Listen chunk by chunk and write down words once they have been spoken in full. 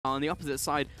On the opposite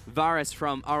side, Varus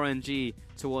from RNG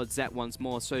towards Zet once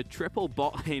more. So triple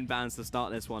bot lane bans to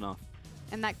start this one off.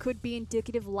 And that could be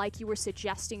indicative, like you were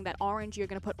suggesting, that RNG are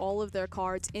going to put all of their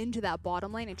cards into that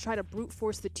bottom lane and try to brute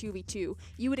force the 2v2.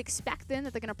 You would expect then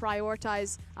that they're going to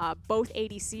prioritize both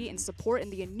ADC and support in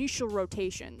the initial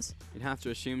rotations. You'd have to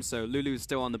assume so. Lulu's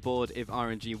still on the board if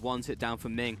RNG wants it down for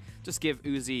Ming. Just give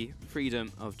Uzi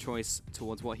freedom of choice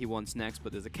towards what he wants next.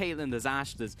 But there's a Caitlyn, there's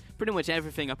Ashe, there's pretty much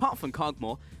everything apart from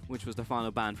Kog'Maw, which was the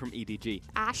final ban from EDG.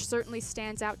 Ashe certainly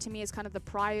stands out to me as kind of the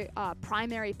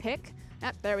primary pick.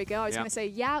 Yep, there we go. I was going to say,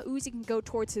 yeah, Uzi can go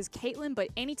towards his Caitlyn, but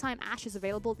anytime Ashe is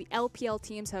available, the LPL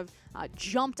teams have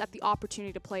jumped at the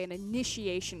opportunity to play an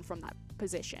initiation from that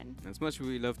position. As much as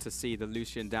we love to see the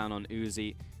Lucian down on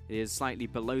Uzi, it is slightly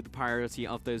below the priority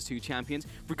of those two champions.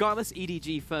 Regardless,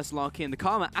 EDG first lock in the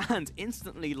Karma and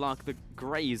instantly lock the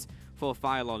Graze for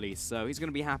Fireloli. So he's going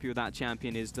to be happy with that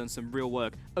champion. He's done some real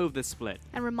work over the split.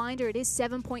 And reminder, it is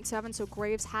 7.7, so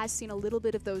Graves has seen a little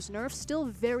bit of those nerfs. Still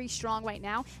very strong right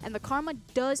now, and the Karma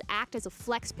does act as a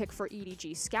flex pick for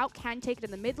EDG. Scout can take it in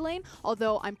the mid lane,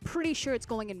 although I'm pretty sure it's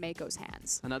going in Meiko's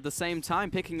hands. And at the same time,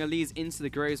 picking Elise into the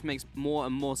Graves makes more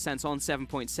and more sense on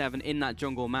 7.7 in that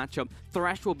jungle matchup.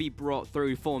 Thresh will be brought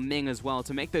through for Ming as well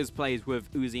to make those plays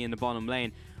with Uzi in the bottom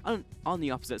lane. On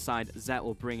the opposite side, Zet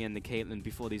will bring in the Caitlyn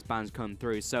before these bans come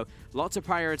through. So lots of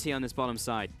priority on this bottom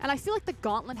side. And I feel like the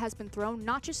gauntlet has been thrown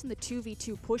not just in the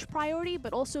 2v2 push priority,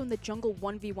 but also in the jungle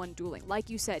 1v1 dueling. Like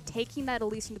you said, taking that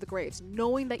Elise into the Graves,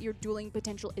 knowing that your dueling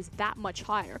potential is that much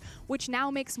higher, which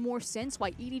now makes more sense why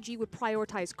EDG would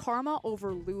prioritize Karma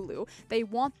over Lulu. They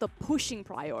want the pushing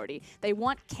priority. They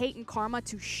want Kate and Karma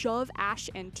to shove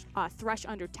Ashe and Thresh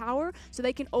under tower so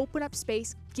they can open up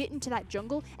space, get into that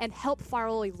jungle, and help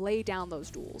Fireloli lay down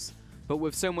those duels. But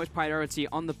with so much priority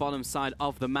on the bottom side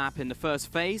of the map in the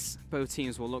first phase, both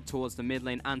teams will look towards the mid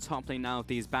lane and top lane now of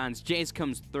these bans. Jace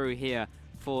comes through here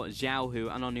for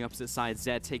XiaoHu, and on the opposite side,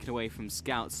 Zed taken away from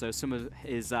Scout. So some of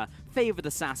his favored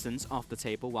assassins off the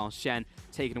table, while Shen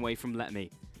taken away from LetME.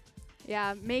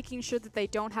 Yeah, making sure that they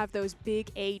don't have those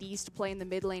big ADs to play in the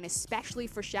mid lane, especially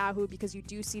for XiaoHu, because you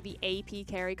do see the AP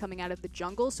carry coming out of the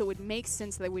jungle, so it makes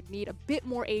sense they would need a bit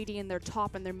more AD in their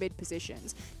top and their mid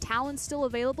positions. Talon's still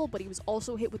available, but he was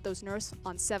also hit with those nerfs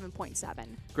on 7.7.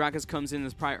 Gragas comes in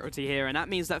as priority here, and that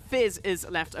means that Fizz is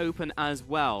left open as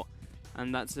well.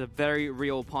 And that's a very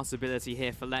real possibility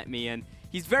here for LetME, and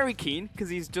he's very keen, because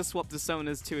he's just swapped the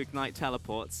summoners to Ignite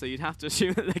Teleports, so you'd have to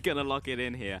assume that they're going to lock it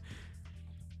in here.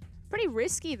 Pretty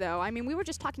risky, though. I mean, we were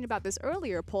just talking about this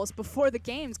earlier, Pulse, before the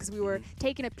games, because we were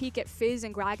taking a peek at Fizz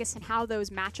and Gragas and how those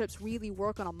matchups really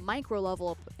work on a micro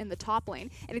level in the top lane.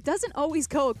 And it doesn't always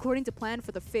go according to plan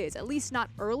for the Fizz, at least not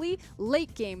early.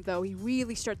 Late game, though, he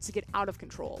really starts to get out of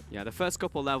control. Yeah, the first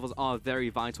couple levels are very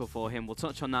vital for him. We'll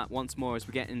touch on that once more as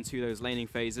we get into those laning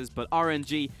phases. But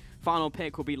RNG, final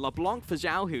pick will be LeBlanc for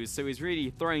XiaoHu, so he's really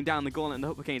throwing down the gauntlet in the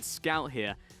hope against Scout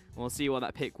here. We'll see what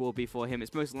that pick will be for him.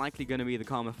 It's most likely going to be the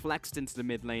Karma flexed into the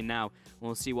mid lane now.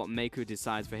 We'll see what Meiko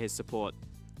decides for his support.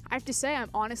 I have to say, I'm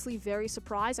honestly very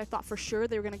surprised. I thought for sure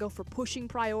they were going to go for pushing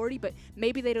priority, but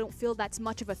maybe they don't feel that's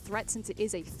much of a threat since it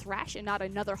is a Thresh and not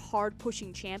another hard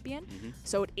pushing champion.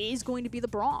 So it is going to be the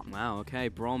Braum. Wow, okay.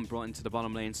 Braum brought into the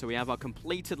bottom lane. So we have our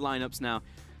completed lineups now.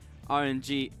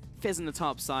 RNG, Fizz on the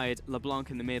top side,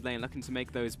 LeBlanc in the mid lane, looking to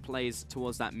make those plays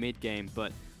towards that mid game.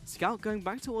 But Scout going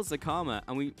back towards the Karma,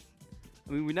 and we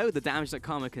know the damage that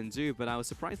Karma can do, but I was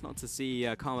surprised not to see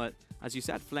Karma, as you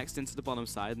said, flexed into the bottom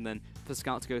side, and then for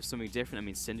Scout to go for something different. I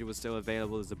mean, Syndra was still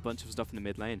available. There's a bunch of stuff in the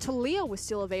mid lane. Talia was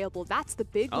still available. That's the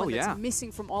big one that's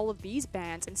missing from all of these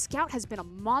bans, and Scout has been a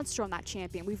monster on that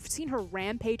champion. We've seen her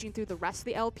rampaging through the rest of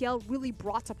the LPL, really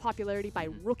brought to popularity by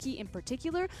Rookie in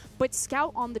particular, but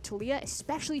Scout on the Talia,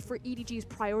 especially for EDG's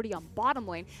priority on bottom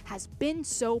lane, has been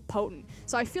so potent.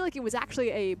 So I feel like it was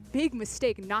actually a big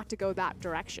mistake not to go that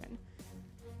direction.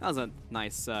 That was a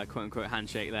nice quote-unquote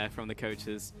handshake there from the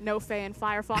coaches. No Faye and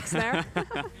Firefox there.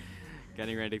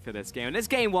 Getting ready for this game. And it's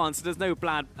game 1, so there's no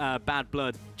bad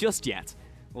blood just yet.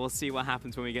 We'll see what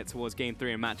happens when we get towards game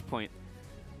 3 and match point.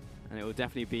 And it will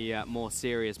definitely be more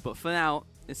serious. But for now,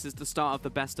 this is the start of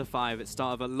the best of 5. It's the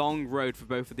start of a long road for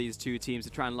both of these two teams to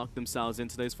try and lock themselves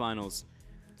into those finals.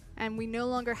 And we no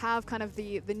longer have kind of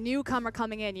the newcomer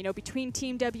coming in. You know, between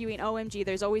Team W and OMG,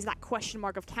 there's always that question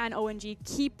mark of can OMG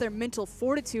keep their mental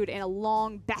fortitude in a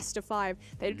long best of 5.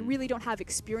 They really don't have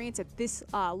experience at this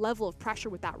level of pressure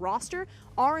with that roster.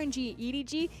 RNG,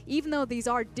 EDG, even though these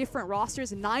are different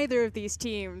rosters, neither of these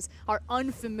teams are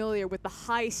unfamiliar with the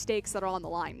high stakes that are on the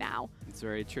line now. It's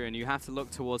very true, and you have to look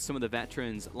towards some of the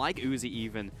veterans, like Uzi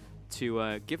even,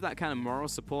 to give that kind of moral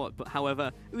support. But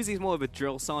however, Uzi's more of a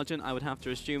drill sergeant, I would have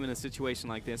to assume, in a situation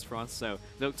like this for us. So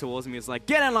look towards me, is like,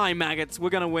 get in line, maggots, we're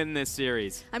going to win this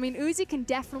series. I mean, Uzi can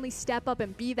definitely step up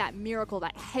and be that miracle,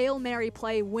 that Hail Mary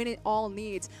play when it all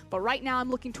needs. But right now I'm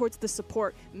looking towards the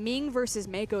support. Ming versus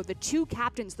Meiko, the two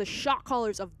captains, the shot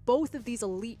callers of both of these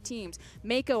elite teams.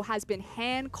 Meiko has been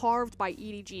hand-carved by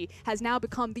EDG, has now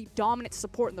become the dominant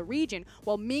support in the region,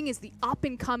 while Ming is the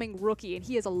up-and-coming rookie, and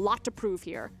he has a lot to prove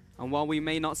here. And while we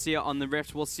may not see it on the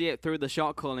Rift, we'll see it through the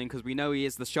shot calling, because we know he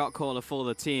is the shot caller for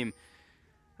the team.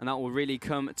 And that will really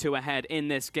come to a head in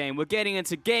this game. We're getting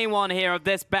into game 1 here of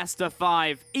this best of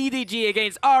 5. EDG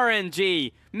against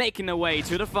RNG, making their way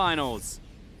to the finals.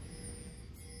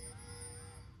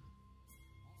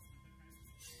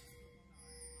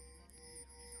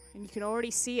 And you can already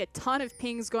see a ton of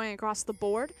pings going across the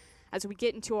board as we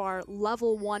get into our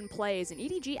level 1 plays. And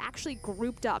EDG actually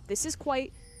grouped up. This is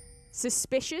quite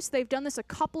suspicious. They've done this a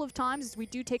couple of times as we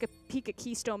do take a peek at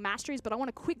Keystone Masteries, but I want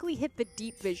to quickly hit the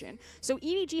deep vision. So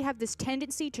EDG have this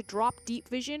tendency to drop deep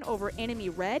vision over enemy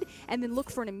red and then look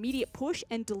for an immediate push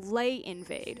and delay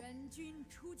invade.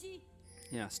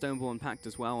 Yeah, Stoneborn packed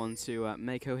as well onto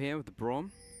Meiko here with the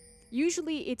Braum.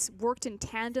 Usually it's worked in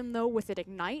tandem though with an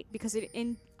Ignite because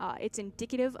it's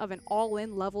indicative of an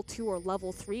all-in level 2 or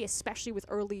level 3, especially with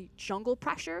early jungle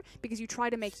pressure, because you try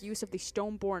to make use of the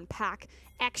Stoneborn pack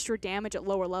extra damage at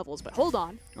lower levels. But hold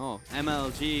on. Oh,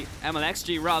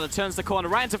 Mlxg rather turns the corner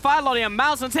right into Fireloli, and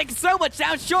Mlxg taking so much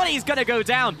down. Surely he's going to go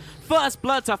down. First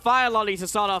blood to Fireloli to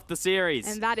start off the series.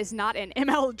 And that is not an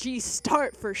MLG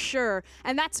start for sure.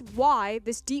 And that's why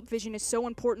this deep vision is so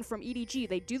important from EDG.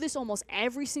 They do this almost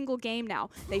every single game now.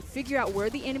 They figure out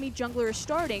where the enemy jungler is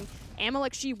starting.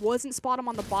 Mlxg wasn't spot him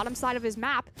on the bottom side of his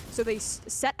map, so they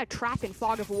set a trap in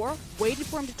Fog of War, waited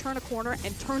for him to turn a corner,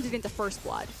 and turned it into First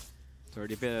Blood. There's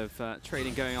already a bit of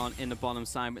trading going on in the bottom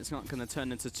side, but it's not going to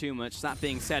turn into too much. That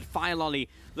being said, Fireloli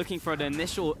looking for an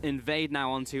initial invade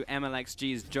now onto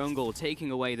Mlxg's jungle, taking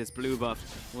away this blue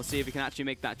buff. We'll see if he can actually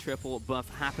make that triple buff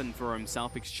happen for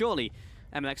himself, because surely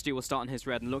Mlxg will start on his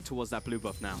red and look towards that blue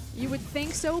buff now. You would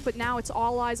think so, but now it's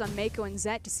all eyes on Meiko and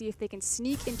Zet to see if they can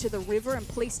sneak into the river and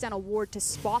place down a ward to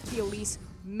spot the Elise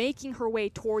making her way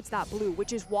towards that blue,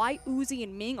 which is why Uzi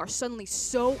and Ming are suddenly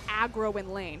so aggro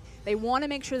in lane. They want to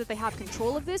make sure that they have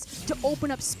control of this to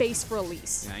open up space for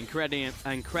Elise. Yeah,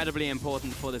 incredibly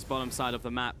important for this bottom side of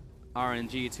the map,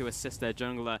 RNG, to assist their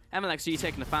jungler. Mlxg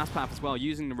taking the fast path as well,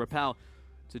 using the repel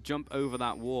to jump over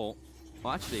that wall.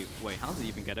 Well, actually, wait, how did he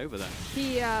even get over there?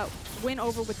 He went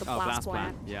over with the blast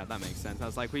plant. Yeah, that makes sense. I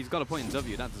was like, well, he's got a point in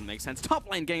W. That doesn't make sense. Top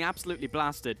lane getting absolutely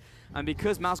blasted. And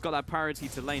because Mouse got that priority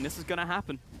to lane, this is going to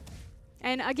happen.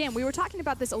 And again, we were talking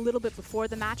about this a little bit before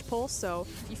the match, Pulse, so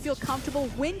you feel comfortable.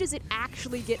 When does it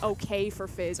actually get okay for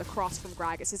Fizz across from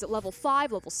Gragas? Is it level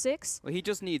 5, level 6? Well, he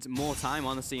just needs more time,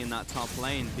 honestly, in that top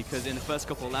lane, because in the first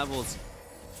couple of levels,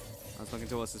 I was looking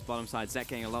towards this bottom side, Zet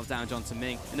getting a lot of damage onto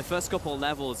Ming. In the first couple of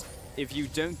levels, if you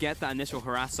don't get that initial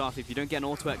harass off, if you don't get an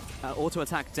auto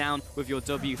attack down with your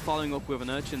W, following up with an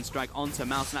Urchin Strike onto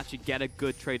Mouse and actually get a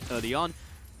good trade early on,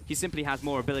 he simply has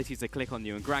more abilities to click on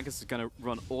you, and Gragas is going to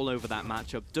run all over that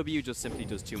matchup. W just simply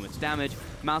does too much damage.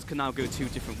 Mouse can now go 2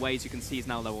 different ways. You can see he's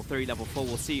now level 3, level 4.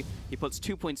 We'll see he puts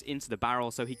 2 points into the barrel,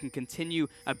 so he can continue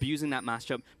abusing that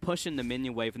matchup, pushing the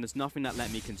minion wave, and there's nothing that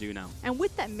LetME can do now. And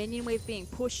with that minion wave being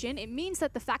pushed in, it means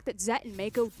that the fact that Zet and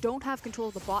Meiko don't have control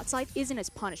of the bot side isn't as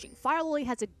punishing. Fireloli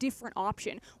has a different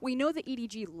option. We know that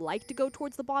EDG like to go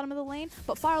towards the bottom of the lane,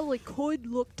 but Fireloli could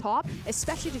look top,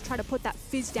 especially to try to put that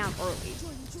Fizz down early.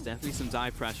 There's definitely some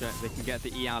dive pressure. They can get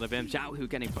the E out of him. XiaoHu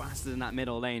getting blasted in that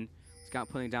middle lane. Scout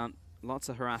putting down lots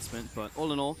of harassment, but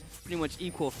all in all, pretty much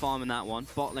equal farm in that one.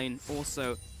 Bot lane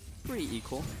also pretty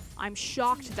equal. I'm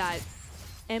shocked that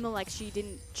Mlxg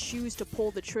didn't choose to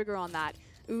pull the trigger on that.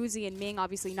 Uzi and Ming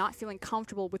obviously not feeling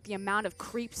comfortable with the amount of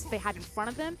creeps they had in front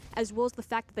of them, as well as the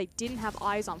fact that they didn't have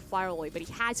eyes on Fireloli, but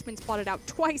he has been spotted out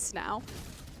twice now.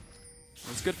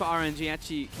 It's good for RNG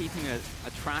actually keeping a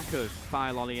track of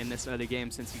Fireloli in this early game,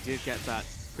 since he did get that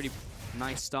pretty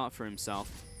nice start for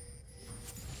himself.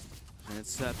 And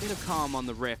it's a bit of calm on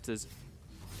the Rift as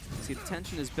see the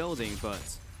tension is building, but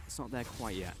it's not there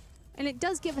quite yet. And it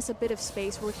does give us a bit of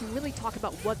space where we can really talk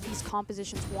about what these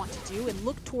compositions want to do and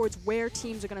look towards where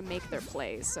teams are going to make their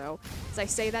plays. So as I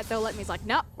say that, though, LetME's like,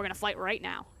 nope, we're going to fight right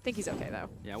now. I think he's okay, though.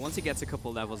 Yeah, once he gets a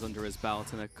couple levels under his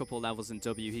belt and a couple levels in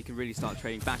W, he can really start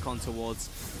trading back on towards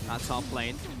that top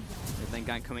lane. The lane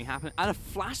gank coming happen. And a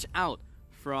flash out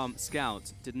from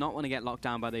Scout. Did not want to get locked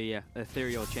down by the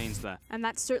ethereal chains there. And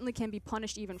that certainly can be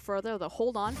punished even further, though.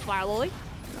 Hold on, Fireloli.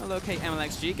 Locate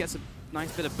Mlxg, gets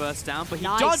nice bit of burst down, but he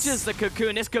dodges the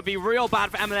cocoon. This could be real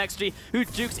bad for Mlxg, who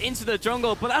jukes into the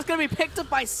jungle, but that's going to be picked up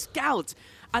by Scout.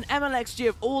 And Mlxg,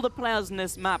 of all the players in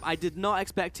this map, I did not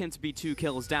expect him to be 2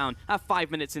 kills down at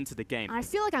 5 minutes into the game. I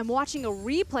feel like I'm watching a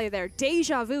replay there.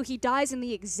 Deja vu, he dies in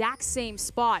the exact same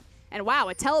spot. And wow,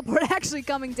 a teleport actually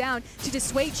coming down to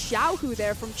dissuade XiaoHu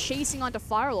there from chasing onto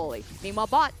Fireloli. Meanwhile,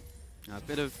 bot. A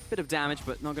bit of damage,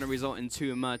 but not going to result in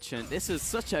too much. And this is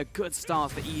such a good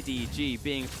start for EDG,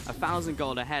 being 1,000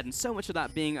 gold ahead, and so much of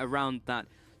that being around that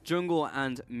jungle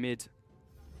and mid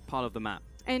part of the map.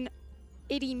 And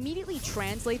it immediately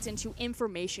translates into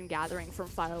information gathering from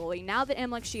Fireloli. Now that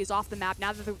Mlxg is off the map,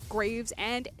 now that the Graves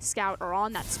and Scout are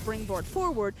on that springboard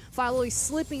forward, Fireloli's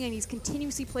slipping and he's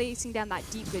continuously placing down that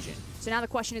deep vision. So now the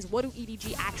question is, what do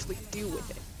EDG actually do with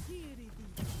it?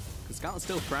 Because Scout's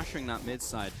still pressuring that mid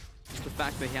side. Just the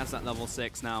fact that he has that level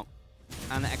 6 now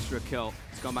and the extra kill.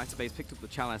 He's gone back to base, picked up the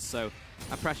chalice, so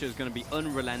that pressure is going to be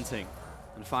unrelenting.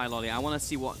 And Fireloli, I want to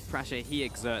see what pressure he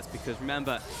exerts, because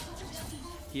remember,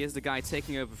 he is the guy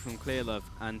taking over from Clearlove,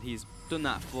 and he's done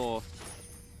that for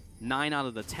 9 out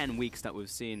of the 10 weeks that we've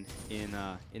seen in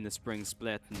the spring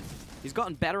split. And he's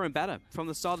gotten better and better. From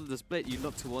the start of the split, you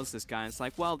look towards this guy, and it's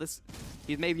like, well,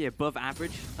 he's maybe above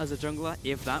average as a jungler,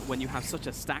 if that, when you have such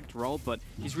a stacked role, but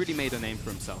he's really made a name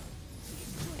for himself.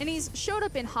 And he's showed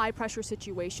up in high-pressure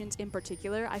situations in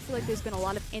particular. I feel like there's been a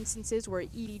lot of instances where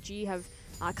EDG have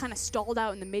kind of stalled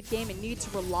out in the mid-game and need to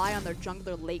rely on their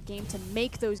jungler late game to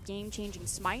make those game-changing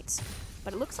smites.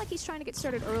 But it looks like he's trying to get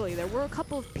started early. There were a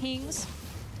couple of pings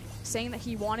saying that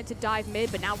he wanted to dive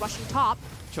mid, but now rushing top.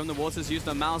 Chum the Waters used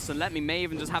on Mouse, and LetME may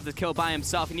even just have the kill by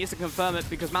himself. He needs to confirm it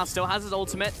because Mouse still has his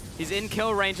ultimate. He's in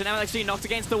kill range, and Mlxg knocked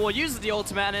against the wall, uses the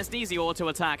ultimate, and it's an easy auto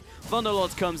attack.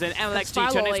 Thunderlords comes in,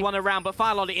 Mlxg turns one around, but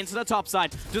Fireloli into the top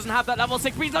side. Doesn't have that level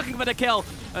 6, but he's looking for the kill.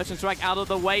 Urchin Strike out of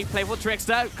the way, Playful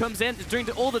Trickster comes in, is doing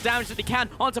all the damage that he can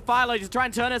onto Fireloli to try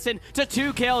and turn us into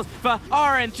 2 kills for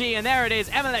RNG, and there it is,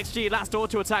 Mlxg last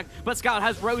auto attack, but Scout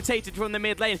has rotated from the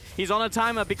mid lane. He's on a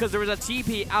timer because there is a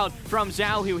TP out from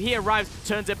XiaoHu. He arrives,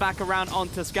 turns it back around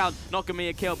onto Scout, not gonna be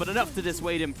a kill, but enough to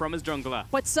dissuade him from his jungler.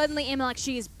 But suddenly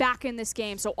Mlxg is back in this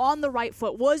game, so on the right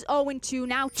foot, was 0-2,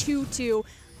 now 2-2.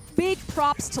 Big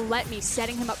props to LetME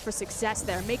setting him up for success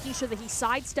there, making sure that he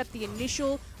sidestepped the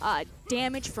initial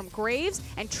damage from Graves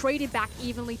and traded back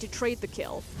evenly to trade the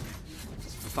kill.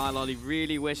 Fireloli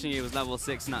really wishing he was level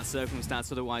 6 in that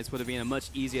circumstance, otherwise would have been a much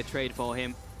easier trade for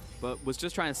him, but was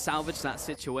just trying to salvage that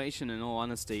situation in all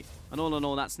honesty. And all in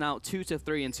all, that's now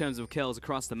 2-3 in terms of kills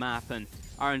across the map, and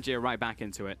RNG are right back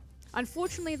into it.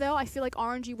 Unfortunately, though, I feel like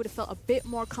RNG would have felt a bit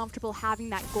more comfortable having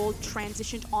that gold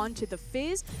transitioned onto the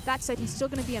Fizz. That said, he's still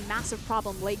going to be a massive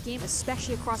problem late game,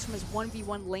 especially across from his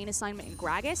 1v1 lane assignment in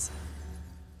Gragas.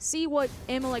 See what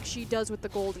Mlxg does with the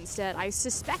gold instead. I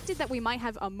suspected that we might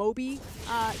have a Moby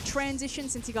transition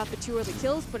since he got the 2 early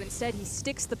kills, but instead he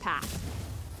sticks the path.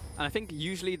 And I think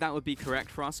usually that would be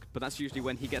correct for us, but that's usually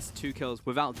when he gets 2 kills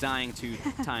without dying 2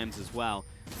 times as well.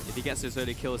 If he gets those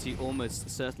early kills, he almost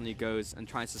certainly goes and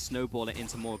tries to snowball it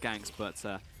into more ganks, but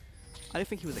I don't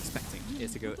think he was expecting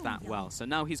it to go that well. So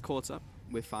now he's caught up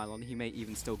with Fireloli. He may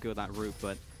even still go that route,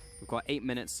 but we've got 8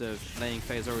 minutes of laying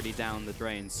phase already down the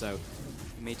drain, so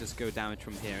he may just go damage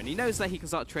from here. And he knows that he can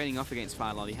start trading off against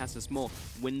Fireloli. He has a small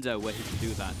window where he can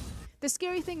do that. The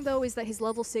scary thing, though, is that his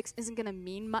level 6 isn't going to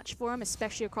mean much for him,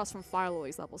 especially across from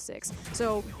Fireloli's level 6.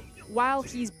 So while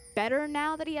he's better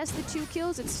now that he has the 2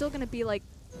 kills, it's still going to be like,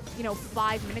 you know,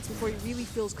 5 minutes before he really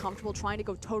feels comfortable trying to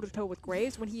go toe-to-toe with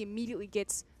Graves when he immediately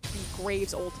gets the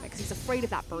Graves ultimate, because he's afraid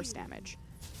of that burst damage.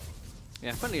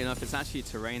 Yeah, funnily enough, it's actually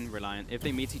terrain reliant. If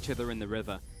they meet each other in the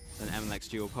river, then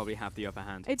Mlxg will probably have the upper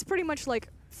hand. It's pretty much like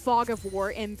Fog of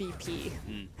War MVP.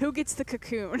 Who gets the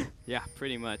cocoon? Yeah,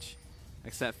 pretty much.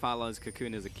 Except Fireloli's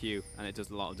cocoon is a Q, and it does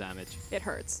a lot of damage. It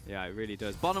hurts. Yeah, it really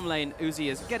does. Bottom lane,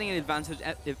 Uzi is getting an advantage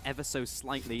ever so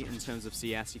slightly in terms of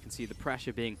CS. You can see the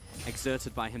pressure being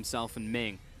exerted by himself and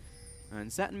Ming. And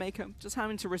Zet and Meiko just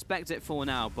having to respect it for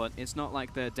now, but it's not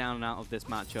like they're down and out of this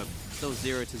matchup. Still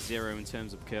 0-0 in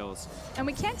terms of kills. And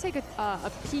we can't take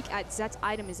a peek at Zet's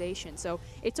itemization, so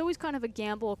it's always kind of a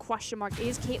gamble, a question mark.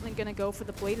 Is Caitlyn going to go for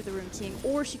the Blade of the Rune King,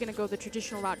 or is she going to go the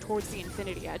traditional route towards the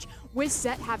Infinity Edge? With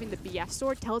Zet having the BF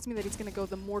sword tells me that he's going to go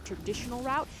the more traditional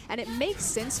route, and it makes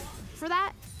sense for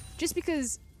that, just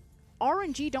because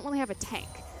RNG don't really have a tank.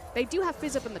 They do have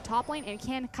Fizz up in the top lane and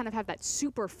can kind of have that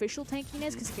superficial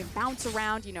tankiness because he can bounce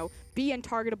around, you know, be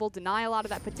untargetable, deny a lot of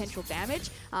that potential damage.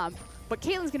 But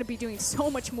Caitlyn's going to be doing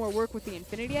so much more work with the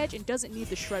Infinity Edge and doesn't need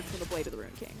the shred from the Blade of the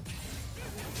Rune King.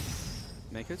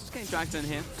 Meiko just getting dragged in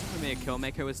here. Just gonna be a kill.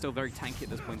 Meiko is still very tanky at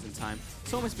this point in time.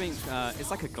 It's almost being, it's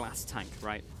like a glass tank,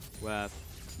 right? Where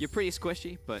you're pretty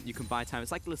squishy, but you can buy time.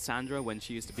 It's like Lissandra when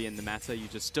she used to be in the meta. You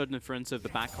just stood in front of the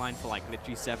backline for like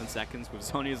literally 7 seconds with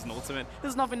Sonya's an ultimate.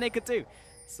 There's nothing they could do.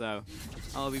 So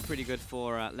that'll be pretty good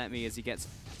for LetME as he gets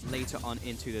later on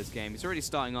into this game. He's already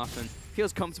starting off and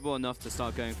feels comfortable enough to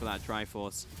start going for that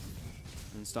Triforce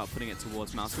and start putting it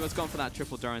towards Mouse, who has gone for that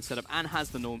triple Duran setup and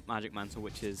has the normal Magic Mantle,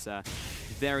 which is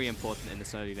very important in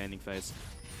this early laning phase.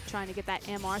 Trying to get that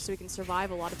MR so he can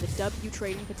survive a lot of the W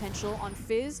trading potential on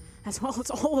Fizz, as well as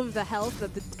all of the health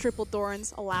that the triple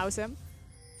Thorns allows him.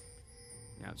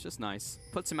 Yeah, it's just nice.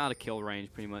 Puts him out of kill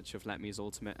range, pretty much, of LetMe's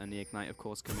ultimate, and the Ignite, of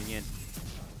course, coming in.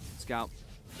 Scout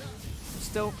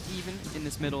still even in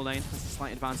this middle lane, has a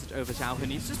slight advantage over XiaoHu,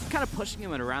 and he's just kind of pushing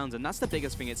him around, and that's the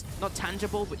biggest thing. It's not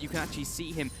tangible, but you can actually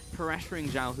see him pressuring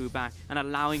XiaoHu back and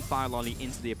allowing Fireloli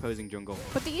into the opposing jungle.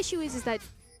 But the issue is that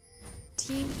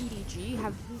Team EDG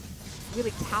have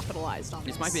really capitalized on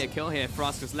this. This might be a kill here for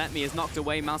us, because LetMe is knocked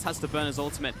away. Mouse has to burn his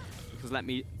ultimate, because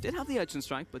LetMe did have the Urchin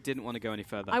Strike, but didn't want to go any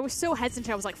further. I was so hesitant.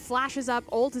 I was like, flash is up,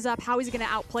 ult is up, how is he going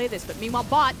to outplay this? But meanwhile,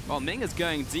 bot. Well, Ming is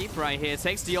going deep right here,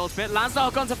 takes the ultimate, lands the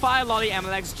hook onto Fireloli.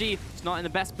 Mlxg is not in the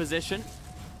best position.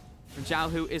 And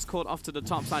XiaoHu is caught off to the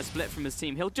top side, split from his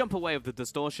team. He'll jump away with the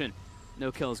distortion.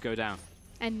 No kills go down.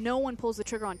 And no one pulls the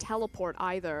trigger on teleport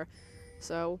either.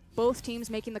 So both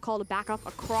teams making the call to back up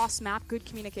across map. Good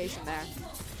communication there.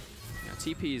 Yeah,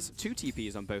 TPs, 2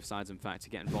 TPs on both sides, in fact,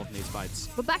 to get involved in these fights.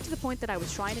 But back to the point that I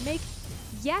was trying to make.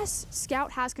 Yes,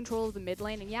 Scout has control of the mid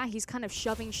lane, and yeah, he's kind of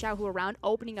shoving XiaoHu around,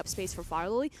 opening up space for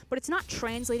Fireloli, but it's not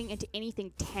translating into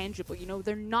anything tangible. You know,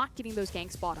 they're not getting those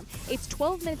ganks bottom. It's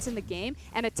 12 minutes in the game,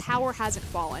 and a tower hasn't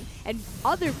fallen. And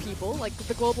other people, like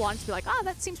the global audience, be like, ah,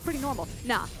 that seems pretty normal.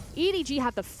 Nah, EDG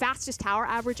have the fastest tower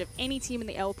average of any team in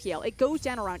the LPL. It goes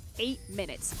down around 8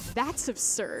 minutes. That's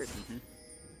absurd.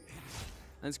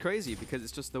 And it's crazy because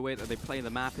it's just the way that they play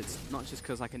the map. It's not just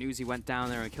because like an Uzi went down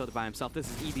there and killed it by himself. This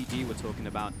is EDG we're talking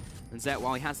about. And Zet,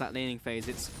 while he has that laning phase,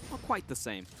 it's not quite the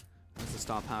same as the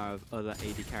star power of other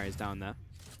AD carries down there.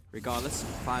 Regardless,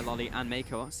 Fireloli and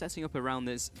Meiko are setting up around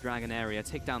this dragon area,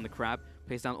 take down the crab,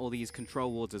 place down all these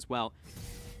control wards as well.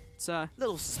 It's a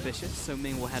little suspicious, so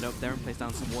Ming will head up there and place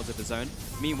down some wards of his own.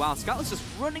 Meanwhile, Scout is just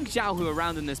running XiaoHu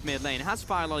around in this mid lane. It has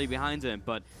Fireloli behind him,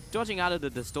 but dodging out of the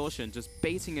distortion, just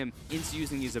baiting him into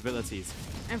using these abilities.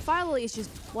 And Fireloli is just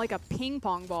like a ping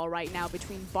pong ball right now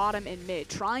between bottom and mid,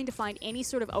 trying to find any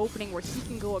sort of opening where he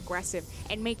can go aggressive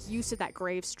and make use of that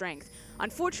Grave strength.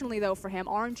 Unfortunately, though, for him,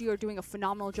 RNG are doing a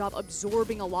phenomenal job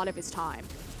absorbing a lot of his time.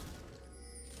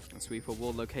 Sweeper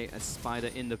will locate a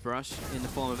spider in the brush in the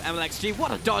form of Mlxg.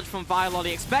 What a dodge from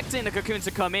Fireloli, expecting the cocoon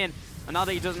to come in. And now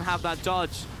that he doesn't have that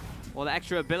dodge or the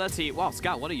extra ability. Wow,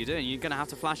 Scout, what are you doing? You're going to have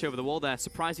to flash over the wall there.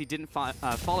 Surprised he didn't follow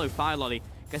Fireloli.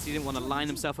 Guess he didn't want to line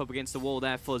himself up against the wall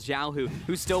there for XiaoHu,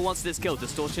 who still wants this kill.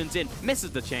 Distortion's in, misses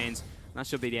the chains. That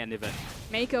should be the end of it.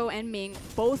 Meiko and Ming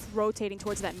both rotating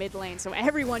towards that mid lane, so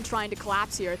everyone trying to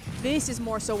collapse here. This is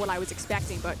more so what I was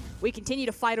expecting, but we continue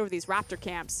to fight over these Raptor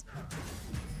camps.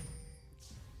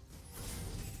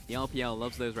 The LPL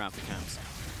loves those Raptor camps.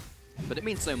 But it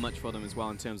means so much for them as well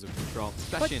in terms of control,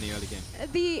 especially in the early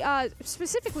game.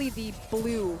 Specifically the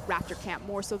blue Raptor camp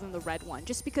more so than the red one,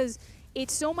 just because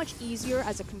it's so much easier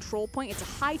as a control point. It's a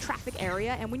high traffic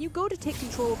area, and when you go to take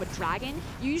control of a dragon,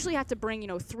 you usually have to bring,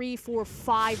 3, 4,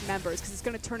 5 members because it's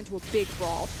going to turn into a big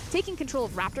brawl. Taking control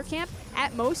of Raptor camp,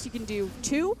 at most you can do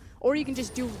 2, or you can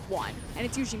just do 1. And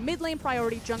it's usually mid lane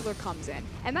priority, jungler comes in.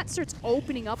 And that starts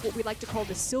opening up what we like to call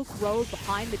the Silk Road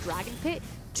behind the Dragon Pit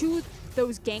to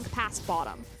those gank past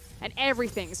bottom. And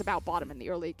everything's about bottom in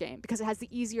the early game because it has the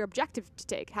easier objective to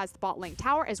take. It has the bot lane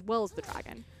tower as well as the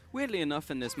dragon. Weirdly enough,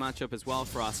 in this matchup as well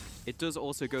for us, it does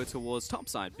also go towards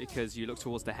topside because you look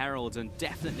towards the Heralds, and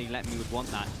definitely LetMe would want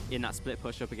that in that split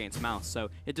push up against Mouse. So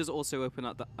it does also open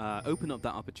up that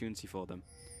opportunity for them.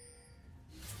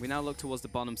 We now look towards the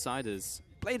bottom side as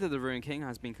Blade of the Ruin King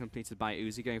has been completed by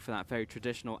Uzi, going for that very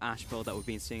traditional Ashe build that we've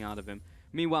been seeing out of him.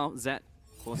 Meanwhile, Zet,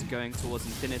 of course, going towards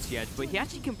Infinity Edge, but he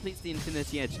actually completes the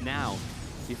Infinity Edge now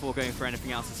before going for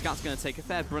anything else. The Scout's going to take a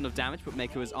fair brunt of damage, but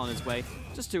Meiko is on his way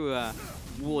just to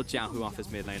ward XiaoHu off his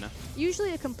mid laner.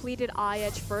 Usually a completed eye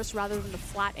edge first rather than the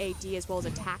flat AD as well as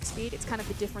attack speed. It's kind of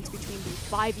the difference between the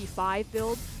 5v5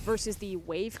 build versus the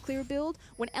wave clear build.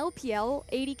 When LPL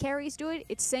AD carries do it,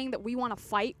 it's saying that we want to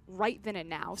fight right then and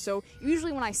now. So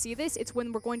usually when I see this, it's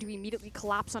when we're going to immediately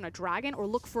collapse on a dragon or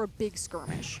look for a big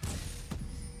skirmish.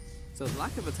 So the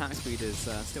lack of attack speed is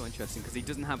still interesting because he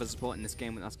doesn't have a support in this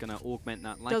game that's going to augment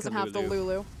that like doesn't have the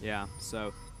Lulu. Yeah,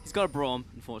 so he's got a Braum,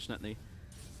 unfortunately.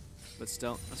 but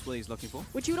still, that's what he's looking for.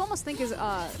 Which you would almost think is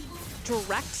a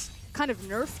direct kind of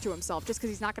nerf to himself, just because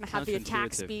he's not going to have the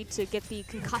attack speed to get the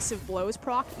concussive blows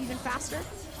proc even faster.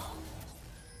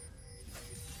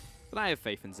 But I have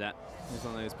faith in Zet. He's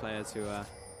one of those players who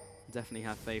definitely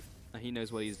have faith. He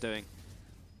knows what he's doing.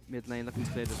 Mid lane looking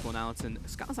to clear this one out, and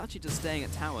Scout's actually just staying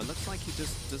at tower. Looks like he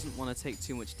just doesn't want to take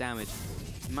too much damage.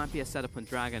 It might be a setup on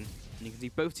Dragon, and you can see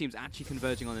both teams actually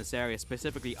converging on this area,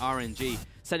 specifically RNG,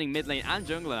 setting mid lane and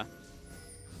jungler.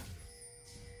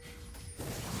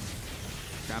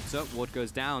 Grabs up, ward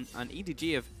goes down, and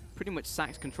EDG have pretty much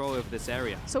sacked control over this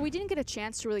area. So we didn't get a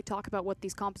chance to really talk about what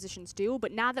these compositions do,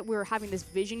 but now that we're having this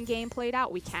vision game played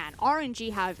out, we can.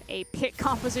 RNG have a pick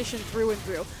composition through and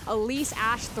through. Elise,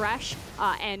 Ashe, Thresh,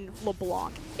 and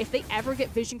LeBlanc. If they ever get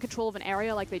vision control of an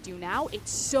area like they do now,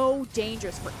 it's so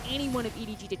dangerous for anyone of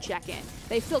EDG to check in.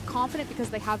 They feel confident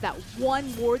because they have that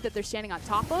one ward that they're standing on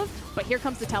top of, but here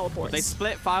comes the teleports. They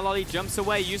split, Fireloli jumps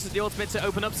away, uses the ultimate to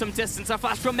open up some distance. A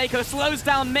flash from Meiko slows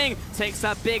down Ming, takes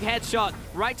that big headshot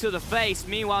right to the face.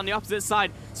 Meanwhile, on the opposite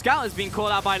side, Scout has been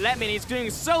called out by LetME, and he's doing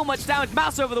so much damage.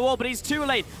 Mouse over the wall, but he's too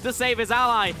late to save his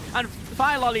ally. And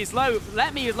Fireloli's low.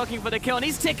 LetME is looking for the kill, and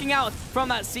he's ticking out from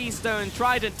that Sea Stone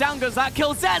Trident. Down goes that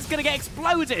kill. Zed's going to get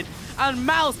exploded, and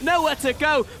Mouse nowhere to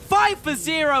go. 5 for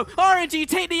 0. RNG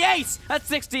take the ace at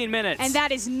 16 minutes. And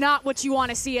that is not what you want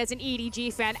to see as an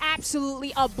EDG fan.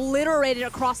 Absolutely obliterated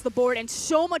across the board, and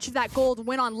so much of that gold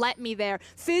went on LetME there.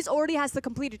 Fizz already has the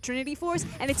completed Trinity Force,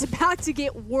 and it's about to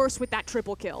get worse with that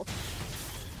triple kill.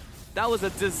 That was a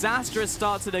disastrous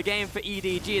start to the game for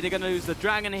EDG. They're going to lose the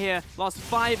Dragon here. Lost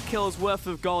 5 kills worth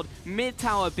of gold. Mid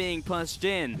tower being pushed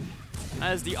in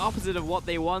as the opposite of what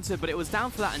they wanted, but it was down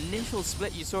for that initial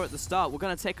split you saw at the start. We're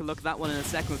going to take a look at that one in a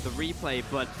second with the replay,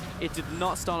 but it did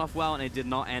not start off well and it did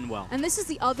not end well. And this is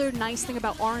the other nice thing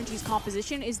about RNG's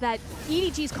composition, is that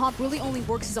EDG's comp really only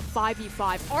works as a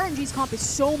 5v5. RNG's comp is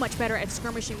so much better at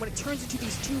skirmishing when it turns into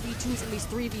these 2v2s and these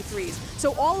 3v3s.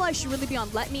 So all eyes should really be on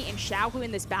LetME and XiaoHu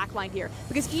in this backline here,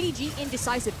 because EDG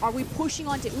indecisive. Are we pushing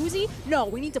onto Uzi? No,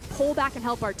 we need to pull back and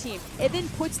help our team. It then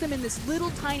puts them in this little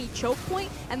tiny choke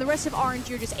point, and the rest of RNG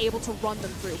are just able to run them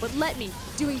through. But LetME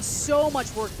doing so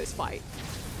much work this fight.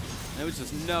 There was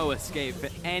just no escape for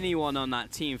anyone on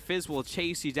that team. Fizz will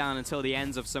chase you down until the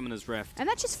ends of Summoner's Rift. And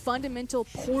that's just fundamental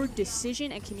poor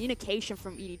decision and communication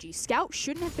from EDG. Scout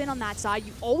shouldn't have been on that side.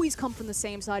 You always come from the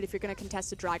same side if you're going to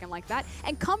contest a Dragon like that.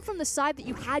 And come from the side that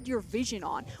you had your vision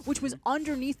on, which was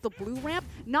underneath the blue ramp,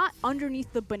 not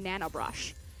underneath the banana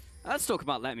brush. Let's talk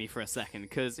about LetME for a second,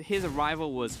 because his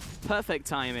arrival was perfect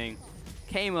timing.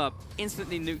 Came up,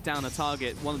 instantly nuked down a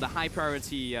target, one of the high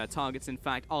priority targets, in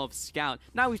fact, of Scout.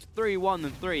 Now he's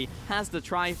 3-1-3, has the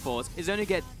Triforce, is only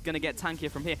going to get tankier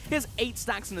from here. He has 8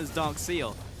 stacks in his Dark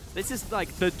Seal. This is like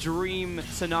the dream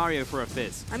scenario for a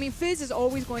Fizz. I mean, Fizz is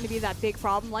always going to be that big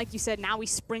problem. Like you said, now we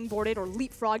springboarded or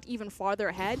leapfrogged even farther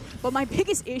ahead. But my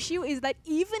biggest issue is that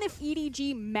even if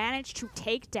EDG managed to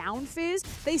take down Fizz,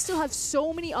 they still have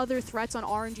so many other threats on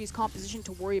RNG's composition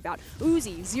to worry about.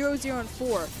 Uzi, 0, 0, and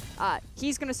 4.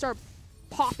 He's going to start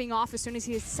popping off as soon as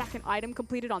he has second item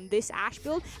completed on this Ashe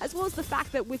build, as well as the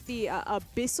fact that with the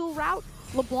Abyssal route,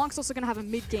 LeBlanc's also going to have a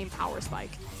mid-game power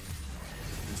spike.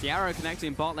 The arrow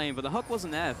connecting bot lane, but the hook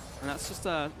wasn't there. And that's just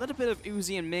a little bit of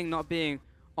Uzi and Ming not being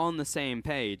on the same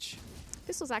page.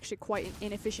 This was actually quite an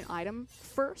inefficient item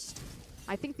first.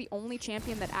 I think the only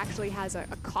champion that actually has a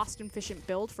cost-efficient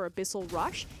build for Abyssal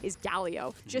Rush is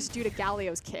Galio, just due to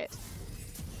Galio's kit.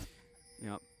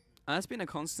 Yep. There's been a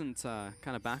constant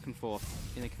kind of back and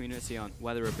forth in the community on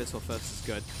whether Abyssal first is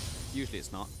good. Usually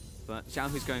it's not. But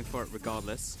XiaoHu's going for it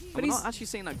regardless. But we're not actually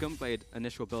seeing that Gunblade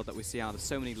initial build that we see out of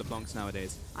so many LeBlancs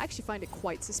nowadays. I actually find it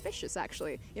quite suspicious,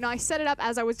 actually. You know, I set it up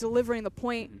as I was delivering the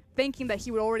point, thinking that he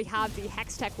would already have the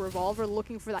Hextech Revolver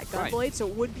looking for that Gunblade, so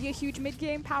it would be a huge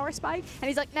mid-game power spike. And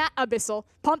he's like, nah, Abyssal,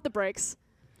 pump the brakes.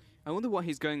 I wonder what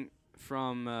he's going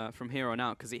from here on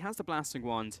out, because he has the Blasting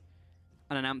Wand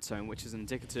and an Amp Tome, which is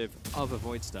indicative of a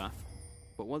Void Staff.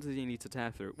 But what does he need to tear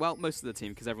through? Well, most of the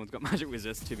team, because everyone's got magic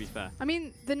resist, to be fair. I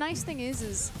mean, the nice thing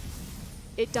is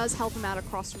it does help him out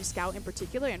across from Scout in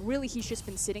particular, and really he's just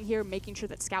been sitting here making sure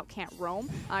that Scout can't roam.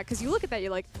 Because you look at that,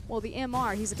 you're like, well, the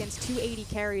MR, he's against 280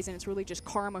 carries, and it's really just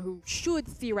Karma who should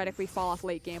theoretically fall off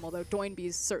late game, although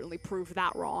Doinby's certainly proved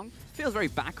that wrong. Feels very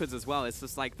backwards as well. It's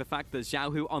just like the fact that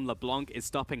XiaoHu on LeBlanc is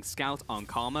stopping Scout on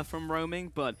Karma from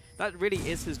roaming, but that really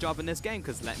is his job in this game,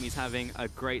 because LetMe's having a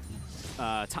great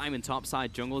time in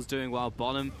topside, jungle's doing well,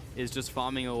 bottom is just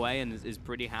farming away and is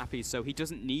pretty happy, so he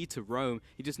doesn't need to roam.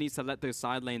 He just needs to let those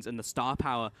side lanes and the star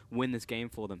power win this game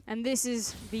for them. And this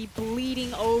is the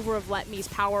bleeding over of LetMe's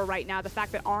power right now. The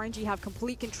fact that RNG have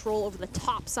complete control over the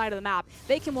top side of the map.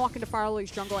 They can walk into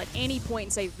Fireloli's jungle at any point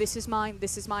and say, this is mine,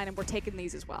 and we're taking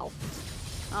these as well.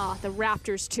 Ah, the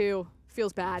Raptors too.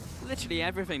 Feels bad. Literally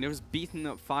everything. They're just beating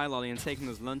up Fireloli and taking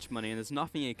his lunch money, and there's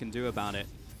nothing he can do about it.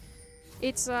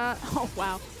 It's, oh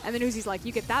wow. And then Uzi's like,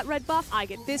 you get that red buff, I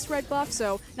get this red buff.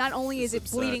 So not only is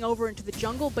it bleeding over into the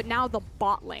jungle, but now the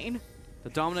bot lane. The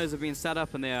dominoes have been set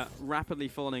up and they are rapidly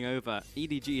falling over.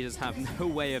 EDG just have no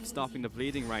way of stopping the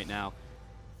bleeding right now.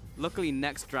 Luckily,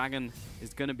 next dragon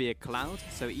is going to be a Cloud,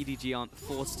 so EDG aren't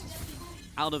forced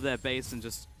out of their base and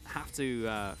just have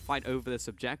to fight over this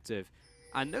objective.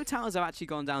 And no towers have actually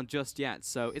gone down just yet,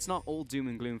 so it's not all doom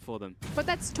and gloom for them. But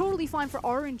that's totally fine for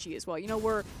RNG as well. You know,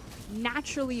 we're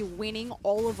naturally winning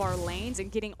all of our lanes and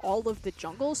getting all of the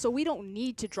jungle, so we don't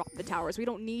need to drop the towers. We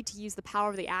don't need to use the power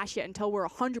of the Ashe yet until we're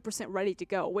 100% ready to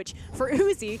go, which for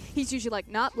Uzi, he's usually like,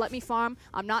 nah, let me farm.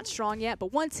 I'm not strong yet.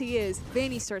 But once he is,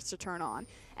 then he starts to turn on.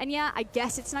 And yeah, I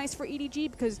guess it's nice for EDG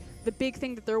because the big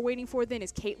thing that they're waiting for then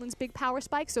is Caitlyn's big power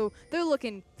spike. So they're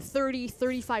looking 30,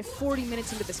 35, 40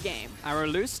 minutes into this game. Arrow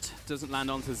loosed, doesn't land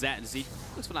onto Zet. Z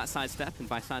looks for that sidestep, and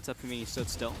by sidestep I mean he stood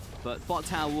still. But bot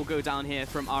tower will go down here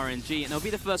from RNG, and it'll be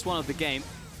the first one of the game.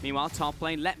 Meanwhile, top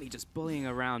lane, LetME just bullying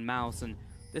around Mouse, and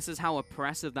this is how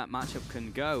oppressive that matchup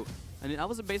can go. And that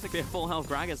was basically a full health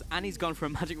Gragas, and he's gone for a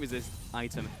magic resist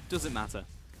item. Doesn't matter.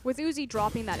 With Uzi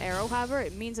dropping that arrow, however,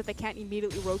 it means that they can't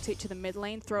immediately rotate to the mid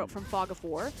lane, throw it from Fog of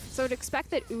War. So I'd expect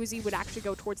that Uzi would actually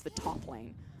go towards the top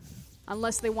lane.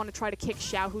 Unless they want to try to kick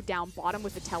XiaoHu down bottom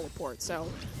with the teleport.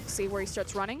 So, see where he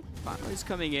starts running. He's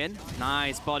coming in.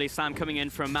 Nice body slam coming in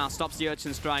from Mouse. Stops the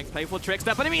Urchin Strike. Playful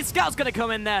trickster, but I mean Scout's going to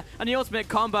come in there. And the ultimate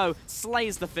combo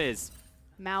slays the Fizz.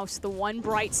 Mouse, the one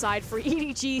bright side for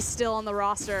EDG still on the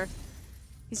roster.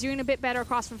 He's doing a bit better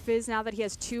across from Fizz now that he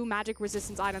has 2 magic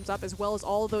resistance items up as well as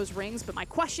all of those rings. But my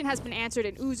question has been answered,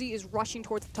 and Uzi is rushing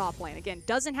towards the top lane. Again,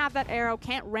 doesn't have that arrow,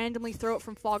 can't randomly throw it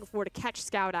from Fog of War to catch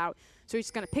Scout out. So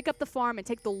he's going to pick up the farm and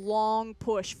take the long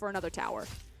push for another tower.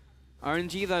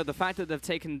 RNG, though, the fact that they've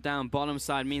taken down bottom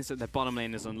side means that their bottom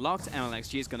lane is unlocked.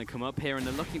 Mlxg is going to come up here, and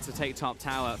they're looking to take top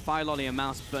tower. Fireloli and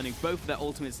Mouse burning both of their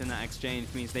ultimates in that exchange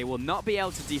means they will not be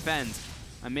able to defend.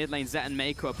 And mid lane, Zet and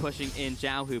Meiko are pushing in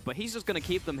XiaoHu, but he's just going to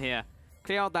keep them here.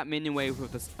 Clear out that minion wave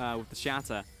with the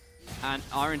shatter. And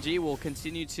RNG will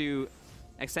continue to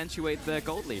accentuate their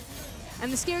gold lead.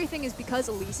 And the scary thing is because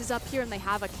Elise is up here and they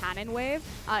have a cannon wave,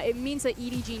 it means that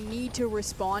EDG need to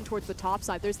respond towards the top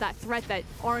side. There's that threat that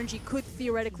RNG could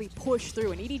theoretically push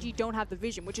through, and EDG don't have the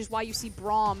vision, which is why you see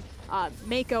Braum,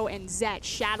 Meiko, and Zet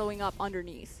shadowing up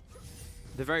underneath.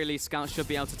 At the very least, Scout should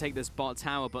be able to take this bot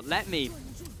tower, but LetME,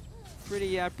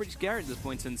 pretty scary at this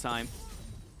point in time.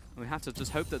 We have to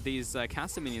just hope that these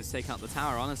caster minions take out the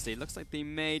tower, honestly. It looks like they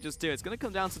may just do it. It's going to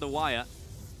come down to the wire.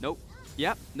 Nope.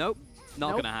 Yep. Nope.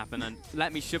 Not going to happen. And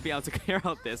LetME should be able to clear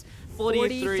out this.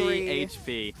 43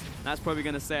 HP. That's probably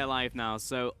going to stay alive now.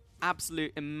 So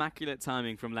absolute immaculate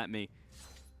timing from LetME.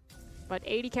 But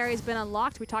AD carry has been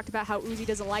unlocked. We talked about how Uzi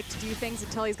doesn't like to do things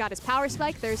until he's got his power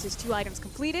spike. There's his 2 items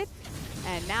completed.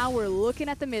 And now we're looking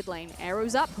at the mid lane.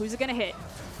 Arrows up. Who's it going to hit?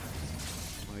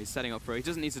 Well, he's setting up for it. He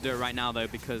doesn't need to do it right now, though,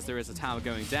 because there is a tower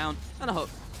going down. And a hook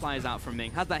flies out from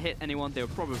Ming. Had that hit anyone, they were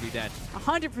probably dead.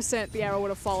 100% the arrow would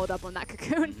have followed up on that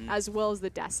cocoon, as well as the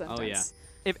death sentence. Oh, yeah.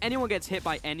 If anyone gets hit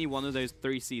by any one of those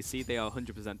 3 CC, they are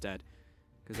 100% dead.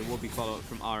 Because there will be follow-up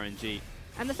from RNG.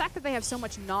 And the fact that they have so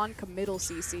much non-committal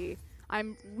CC,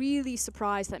 I'm really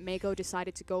surprised that Meiko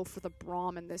decided to go for the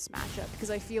Braum in this matchup. Because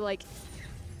I feel like,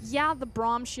 yeah, the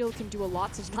Braum shield can do a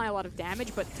lot to deny a lot of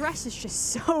damage, but Thresh is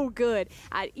just so good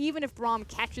at, even if Braum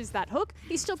catches that hook,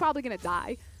 he's still probably going to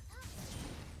die.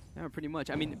 Yeah, pretty much.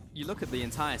 I mean, you look at the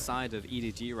entire side of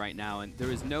EDG right now, and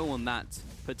there is no one that's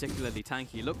particularly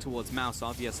tanky. You look towards Mouse,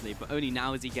 obviously, but only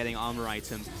now is he getting armor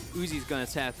items. Uzi's going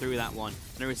to tear through that one.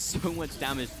 And there is so much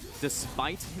damage,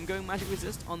 despite him going magic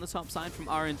resist on the top side from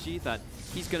RNG, that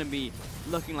he's going to be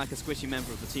looking like a squishy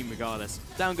member of the team regardless.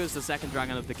 Down goes the second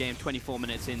dragon of the game, 24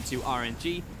 minutes into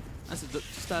RNG. That's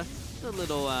just a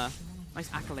little nice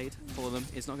accolade for them.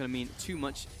 It's not going to mean too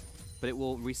much, but it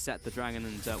will reset the dragon,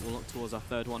 and we'll look towards our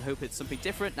third one. Hope it's something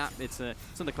different. Nah, it's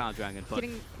on the Cloud Dragon, but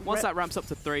once that ramps up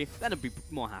to 3, then I'll be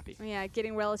more happy. Yeah,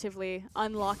 getting relatively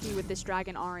unlucky with this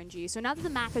dragon RNG. So now that the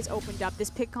map has opened up,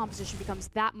 this pick composition becomes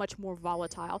that much more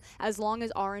volatile, as long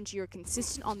as RNG are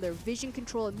consistent on their vision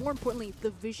control, and more importantly,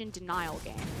 the vision denial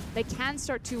game. They can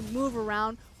start to move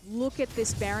around, look at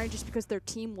this Baron, just because their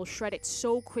team will shred it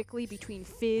so quickly between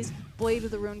Fizz, Blade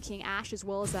of the Rune King Ashe, as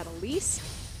well as that Elise.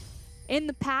 In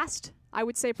the past, I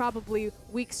would say probably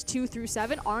weeks 2 through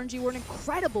 7, RNG were an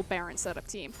incredible Baron setup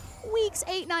team. Weeks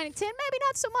 8, 9, and 10, maybe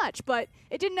not so much, but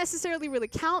it didn't necessarily really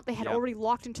count. They had already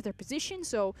locked into their position,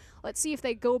 so let's see if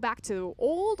they go back to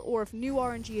old or if new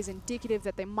RNG is indicative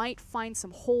that they might find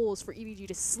some holes for EDG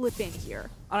to slip in here.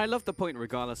 And I love the point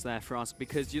regardless there, Frost,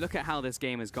 because you look at how this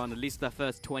game has gone, at least the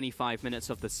first 25 minutes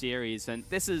of the series, and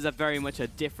this is a very much a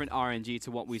different RNG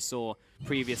to what we saw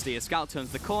previously. A Scout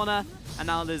turns the corner, and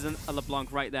now there's a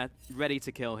LeBlanc right there ready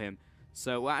to kill him.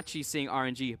 So we're actually seeing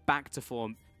RNG back to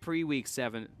form pre-week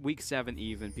 7, week 7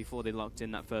 even, before they locked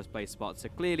in that first place spot. So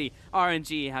clearly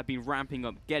RNG have been ramping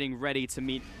up, getting ready to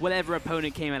meet whatever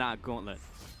opponent came in that gauntlet.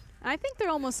 And I think they're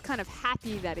almost kind of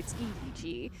happy that it's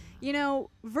EDG. You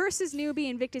know, versus Newbie,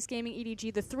 Invictus Gaming,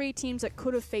 EDG, the 3 teams that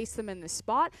could have faced them in this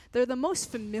spot, they're the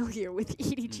most familiar with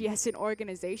EDG as an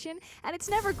organization. And it's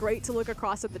never great to look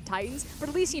across at the Titans, but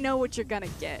at least you know what you're going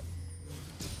to get.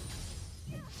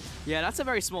 Yeah, that's a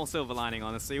very small silver lining,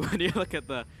 honestly, when you look at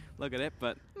it.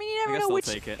 But I mean, you never know which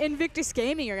Invictus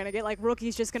Gaming you're going to get. Like,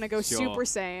 Rookie's just going to go Super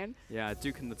Saiyan. Yeah,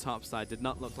 Duke in the top side did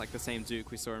not look like the same Duke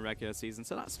we saw in regular season,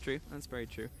 so that's true. That's very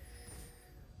true.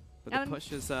 But the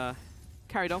push is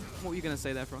carried on. What were you going to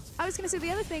say there, Frost? I was going to say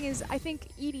the other thing is I think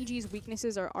EDG's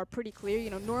weaknesses are pretty clear. You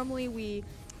know, normally we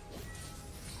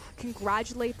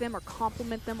congratulate them or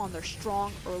compliment them on their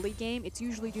strong early game. It's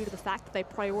usually due to the fact that they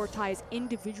prioritize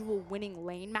individual winning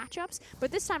lane matchups.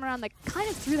 But this time around, they kind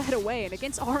of threw that away, and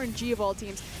against RNG of all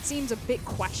teams, seems a bit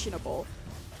questionable.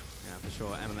 Yeah, for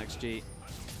sure. Mlxg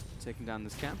taking down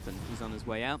this camp, and he's on his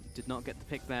way out. Did not get the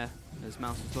pick there as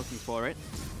Mouse was looking for it.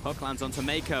 Hook lands onto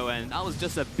Meiko, and that was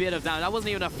just a bit of damage. That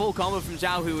wasn't even a full combo from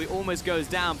XiaoHu. He almost goes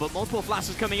down, but multiple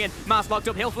flashes coming in. Mouse locked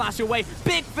up, he'll flash away.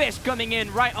 Big Fish coming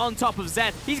in right on top of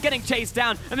Zed. He's getting chased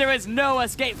down, and there is no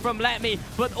escape from LetME,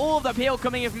 but all the peel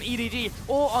coming in from EDG,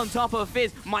 all on top of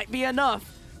Fizz, might be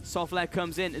enough. Soft leg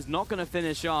comes in, is not going to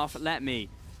finish off LetME.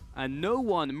 And no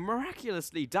one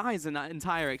miraculously dies in that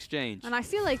entire exchange. And I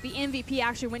feel like the MVP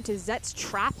actually went to Zet's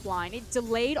trap line. It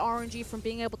delayed RNG from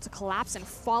being able to collapse and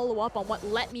follow up on what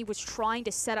LetME was trying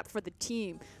to set up for the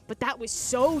team. But that was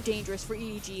so dangerous for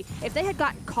EDG. If they had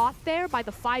gotten caught there by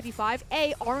the 5v5,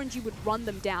 A, RNG would run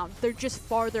them down. They're just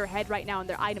farther ahead right now in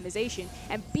their itemization.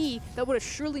 And B, that would have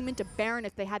surely meant a Baron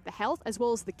if they had the health as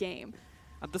well as the game.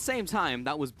 At the same time,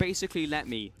 that was basically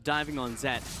LetME diving on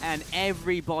Zed and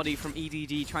everybody from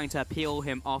EDG trying to peel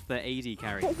him off the AD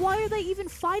carry. But why are they even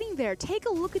fighting there? Take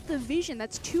a look at the vision.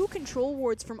 That's 2 control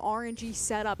wards from RNG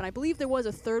set up, and I believe there was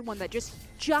a third one that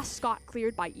just got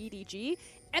cleared by EDG.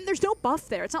 And there's no buff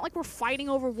there. It's not like we're fighting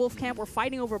over Wolf Camp, we're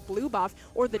fighting over Blue Buff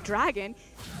or the Dragon.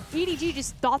 EDG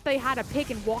just thought they had a pick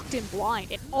and walked in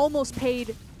blind. It almost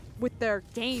paid with their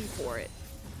game for it.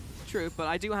 True, but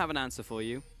I do have an answer for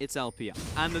you. It's LPL.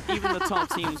 And even the top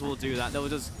teams will do that. They'll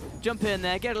just jump in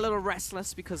there, get a little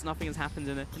restless because nothing has happened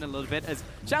in a little bit. As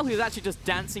XiaoHu is actually just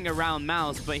dancing around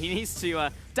Mouse, but he needs to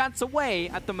dance away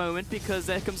at the moment because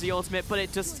there comes the ultimate, but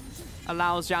it just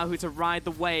allows XiaoHu to ride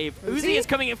the wave. Uzi is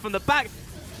coming in from the back.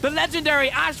 The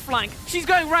legendary Ashe flank. She's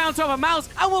going right on top of Mouse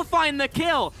and will find the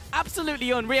kill.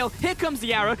 Absolutely unreal. Here comes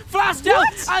the arrow. Flash down.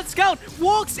 And Scout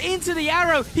walks into the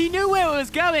arrow. He knew where it was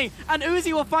going. And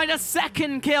Uzi will find a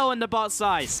second kill in the bot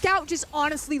side. Scout just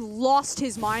honestly lost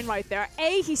his mind right there.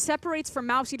 A, he separates from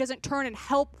Mouse. He doesn't turn and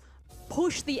help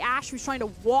push the Ashe who's trying to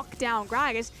walk down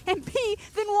Gragas. And B,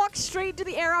 then walks straight to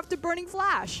the arrow after burning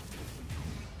Flash.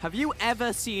 Have you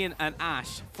ever seen an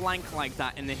Ashe flank like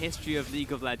that in the history of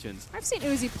League of Legends? I've seen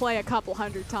Uzi play a couple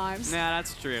hundred times. Yeah,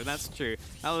 that's true. That's true.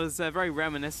 That was very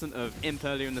reminiscent of Imp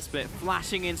earlier in the split,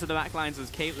 flashing into the backlines as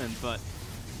Caitlyn, but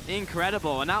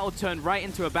incredible. And that will turn right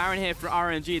into a Baron here for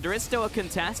RNG. There is still a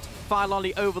contest.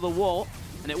 Fireloli over the wall,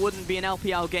 and it wouldn't be an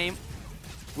LPL game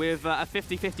with a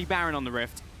 50-50 Baron on the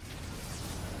Rift.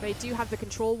 They do have the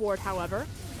control ward, however.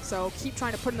 So keep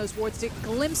trying to put in those wards to get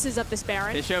glimpses of this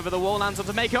Baron. Fish over the wall, lands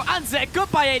onto Meiko, and Zed.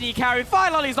 Goodbye AD carry.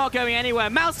 Fireloli's not going anywhere.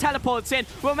 Mouse teleports in.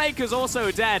 Well, Meiko's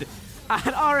also dead. And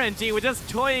RNG were just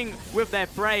toying with their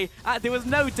prey. There was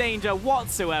no danger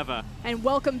whatsoever. And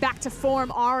welcome back to form,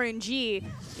 RNG.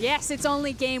 Yes, it's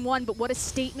only game 1, but what a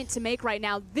statement to make right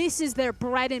now. This is their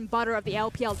bread and butter of the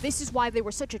LPL. This is why they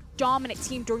were such a dominant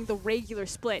team during the regular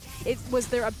split. It was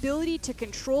their ability to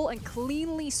control and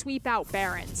cleanly sweep out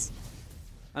Barons.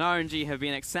 And RNG have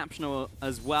been exceptional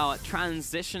as well at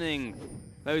transitioning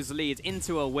those leads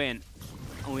into a win.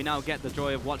 And we now get the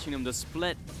joy of watching them just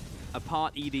split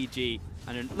apart EDG.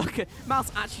 And look at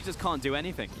Mouse actually just can't do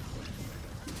anything.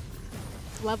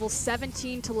 Level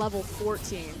 17 to level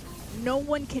 14. No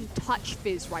one can touch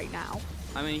Fizz right now.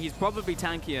 I mean, he's probably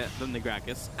tankier than the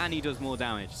Gragas, and he does more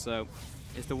damage, so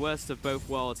It's the worst of both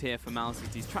worlds here for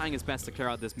Mlxg. He's trying his best to clear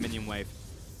out this minion wave.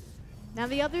 Now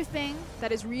the other thing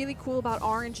that is really cool about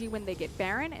RNG when they get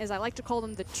Baron is I like to call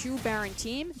them the 2 Baron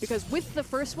team, because with the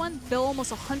first one, they'll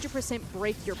almost 100%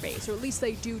 break your base, or at least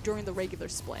they do during the regular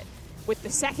split. With the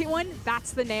second one,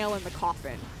 that's the nail in the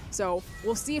coffin. So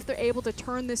we'll see if they're able to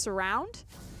turn this around,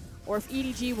 or if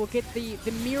EDG will get the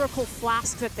miracle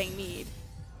flask that they need.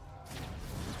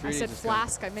 Really I said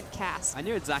flask, I meant cast. I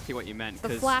knew exactly what you meant. The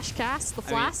flash cast, the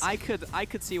flask? I mean, I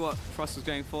could see what Frost was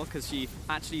going for, because she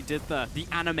actually did the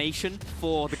animation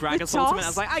for the Gragas ultimate. I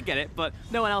was like, I get it, but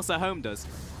no one else at home does.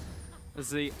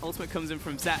 As the ultimate comes in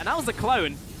from Zet, and that was a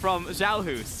clone from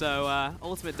XiaoHu, so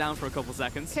ultimate down for a couple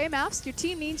seconds. Okay, Mouse, your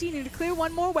team needs you. You need to clear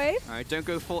one more wave. All right, don't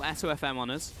go full SOFM on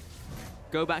us.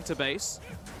 Go back to base.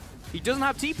 He doesn't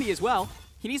have TP as well.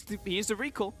 He needs to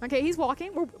recall. Okay, he's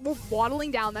walking. We're waddling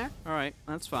down there. All right,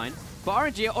 that's fine. But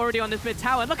RNG are already on this mid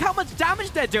tower. Look how much damage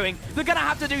they're doing. They're going to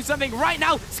have to do something right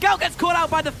now. Scout gets caught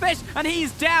out by the fish, and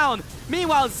he's down.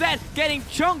 Meanwhile, Zed getting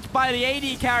chunked by the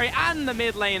AD carry and the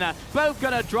mid laner. Both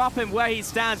going to drop him where he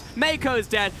stands. Meiko's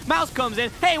dead. Mouse comes in.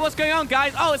 Hey, what's going on,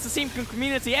 guys? Oh, it's the team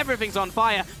community. Everything's on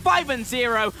fire.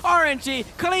 5-0. RNG,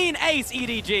 clean ace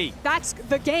EDG. That's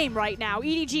the game right now.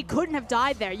 EDG couldn't have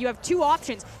died there. You have 2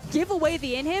 options. Give away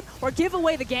the inhib or give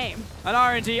away the game. And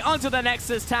RNG onto the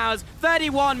Nexus towers.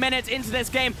 31 minutes into this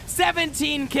game.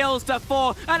 17 kills to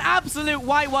 4. An absolute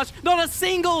whitewash. Not a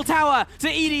single tower to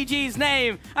EDG's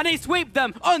name. And they sweep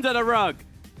them under the rug.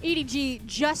 EDG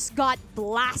just got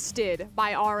blasted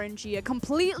by RNG. A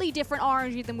completely different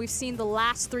RNG than we've seen the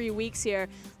last 3 weeks here.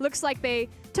 Looks like they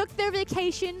took their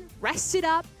vacation, rested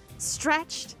up,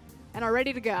 stretched, and are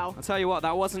ready to go. I'll tell you what,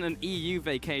 that wasn't an EU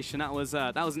vacation. That was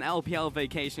an LPL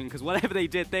vacation, because whatever they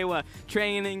did, they were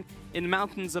training in the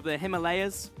mountains of the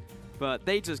Himalayas. But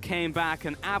they just came back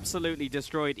and absolutely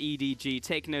destroyed EDG,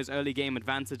 taking those early game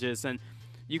advantages. And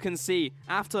you can see,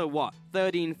 after, what,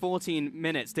 13, 14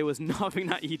 minutes, there was nothing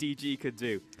that EDG could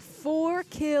do. 4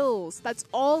 kills. That's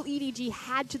all EDG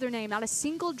had to their name. Not a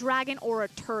single dragon or a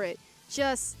turret.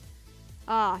 Just,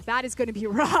 that is going to be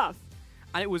rough.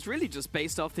 And it was really just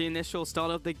based off the initial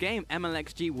start of the game.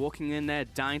 Mlxg walking in there,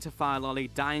 dying to Fireloli,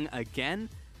 dying again.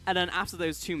 And then after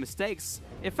those 2 mistakes,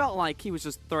 it felt like he was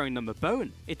just throwing them a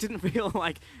bone. It didn't feel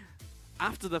like,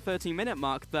 after the 13-minute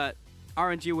mark, that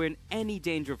RNG were in any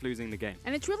danger of losing the game.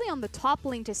 And it's really on the top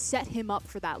lane to set him up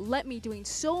for that. LetME doing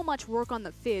so much work on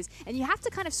the Fizz, and you have to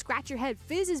kind of scratch your head.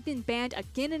 Fizz has been banned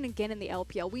again and again in the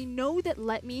LPL. We know that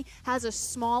LetME has a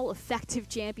small, effective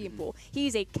champion pool.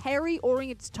 He's a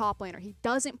carry-oriented top laner. He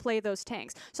doesn't play those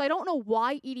tanks. So I don't know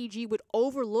why EDG would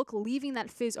overlook leaving that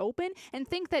Fizz open and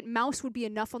think that Mouse would be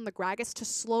enough on the Gragas to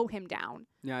slow him down.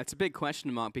 Yeah, it's a big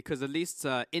question mark, because at least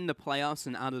in the playoffs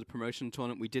and out of the promotion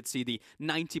tournament, we did see the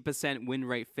 90% win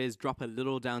rate Fizz drop a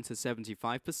little down to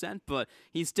 75%, but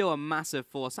he's still a massive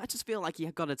force. I just feel like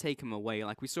you got to take him away.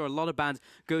 Like, we saw a lot of bans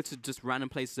go to just random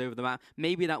places over the map.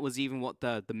 Maybe that was even what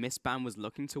the miss ban was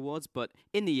looking towards, but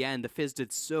in the end, the Fizz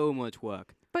did so much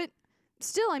work. But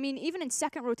still, I mean, even in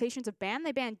second rotations of ban,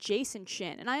 they banned Jace and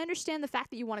Shin. And I understand the fact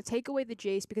that you want to take away the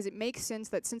Jace because it makes sense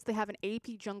that since they have an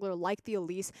AP jungler like the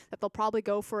Elise, that they'll probably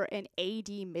go for an AD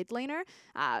mid laner.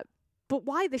 But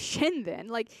why the Shin then?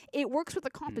 Like, it works with the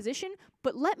composition,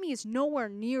 but LetME is nowhere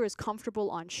near as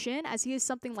comfortable on Shin as he is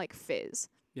something like Fizz.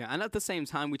 Yeah, and at the same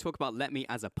time, we talk about LetME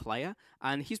as a player,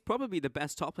 and he's probably the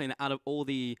best top laner out of all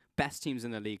the best teams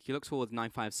in the league. You look towards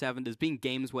 957. There's been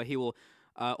games where he will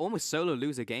almost solo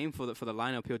lose a game for the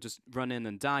lineup. He'll just run in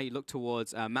and die. You look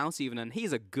towards Mouse even, and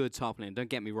he's a good top laner. Don't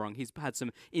get me wrong. He's had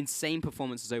some insane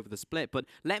performances over the split, but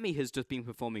LetME has just been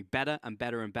performing better and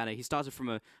better and better. He started from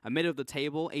a middle of the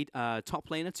table, top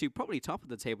laner, to probably top of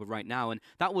the table right now, and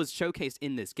that was showcased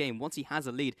in this game. Once he has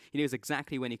a lead, he knows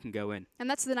exactly when he can go in. And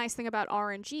that's the nice thing about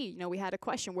RNG. You know, we had a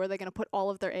question, were they going to put all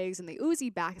of their eggs in the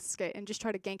Uzi basket and just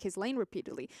try to gank his lane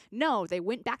repeatedly? No, they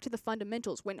went back to the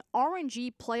fundamentals. When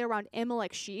RNG play around Mlxg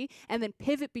and then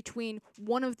pivot between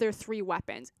one of their 3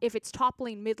 weapons, if it's top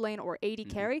lane, mid lane, or AD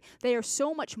carry, they are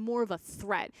so much more of a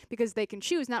threat because they can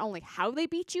choose not only how they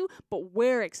beat you, but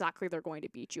where exactly they're going to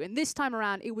beat you. And this time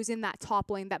around, it was in that top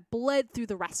lane that bled through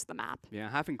the rest of the map. Yeah,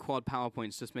 having quad power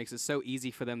points just makes it so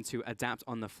easy for them to adapt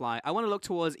on the fly. I want to look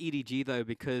towards EDG, though,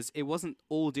 because it wasn't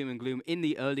all doom and gloom. In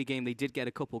the early game, they did get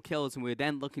a couple kills, and we were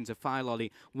then looking to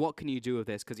Fireloli. What can you do with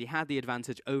this? Because he had the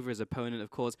advantage over his opponent, of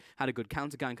course, had a good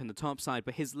counter gank on the top side. side,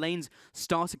 but his lanes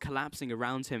started collapsing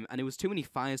around him, and it was too many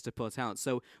fires to put out.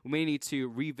 So we may need to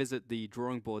revisit the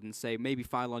drawing board and say maybe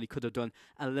Fireloli could have done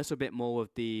a little bit more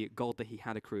with the gold that he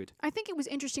had accrued. I think it was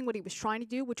interesting what he was trying to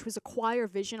do, which was acquire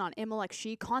vision on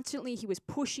Mlxg. Constantly, he was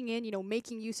pushing in, you know,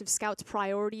 making use of Scout's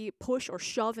priority push or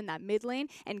shove in that mid lane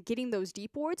and getting those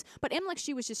deep wards. But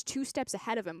Mlxg was just 2 steps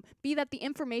ahead of him. Be that the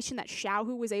information that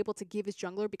XiaoHu was able to give his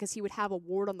jungler because he would have a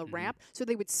ward on the ramp, so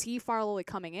they would see Fireloli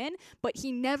coming in, but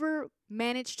he never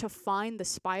managed to find the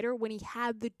spider when he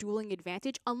had the dueling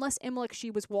advantage, unless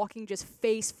Mlxg was walking just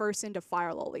face first into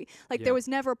Fireloli. Like, there was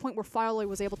never a point where Fireloli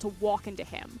was able to walk into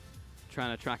him.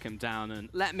 Trying to track him down,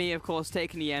 and LetME, of course,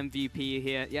 taking the MVP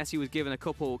here. Yes, he was given a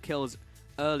couple kills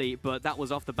early, but that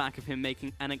was off the back of him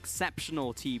making an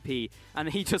exceptional TP, and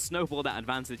he just snowballed that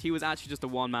advantage. He was actually just a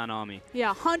one-man army.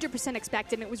 Yeah, 100%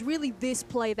 expected, and it was really this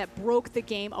play that broke the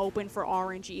game open for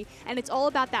RNG, and it's all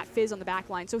about that Fizz on the back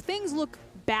line. So things look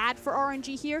bad for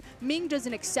RNG here. Ming does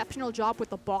an exceptional job with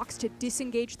the box to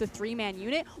disengage the 3-man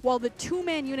unit, while the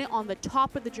 2-man unit on the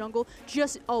top of the jungle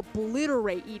just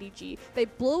obliterate EDG. They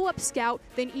blow up Scout,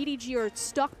 then EDG are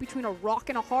stuck between a rock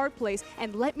and a hard place,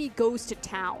 and LetME goes to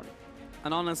town.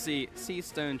 And honestly,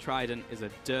 Seastone Trident is a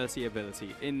dirty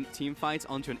ability. In teamfights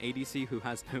onto an ADC who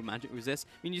has no magic resist,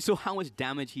 I mean, you saw how much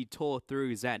damage he tore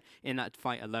through Zed in that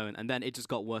fight alone, and then it just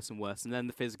got worse and worse. And then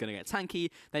the Fizz is going to get tanky,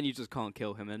 then you just can't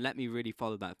kill him, and LetME really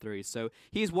followed that through. So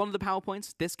he's one of the power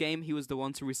points. This game, he was the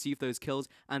one to receive those kills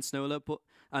and snowball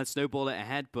it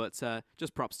ahead, but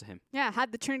just props to him. Yeah,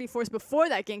 had the Trinity Force before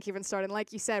that gank even started.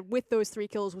 Like you said, with those 3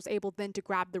 kills, was able then to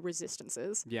grab the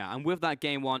resistances. Yeah, and with that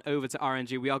game 1 over to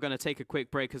RNG, we are going to take a quick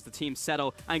break as the teams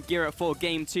settle and gear up for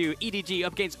game 2. EDG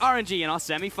up against RNG in our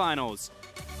semi-finals.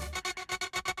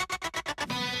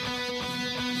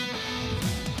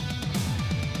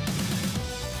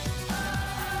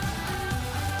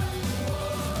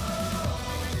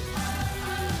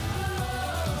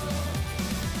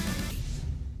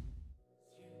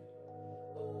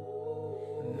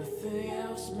 Nothing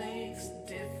else makes a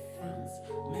difference.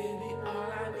 Maybe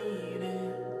all I need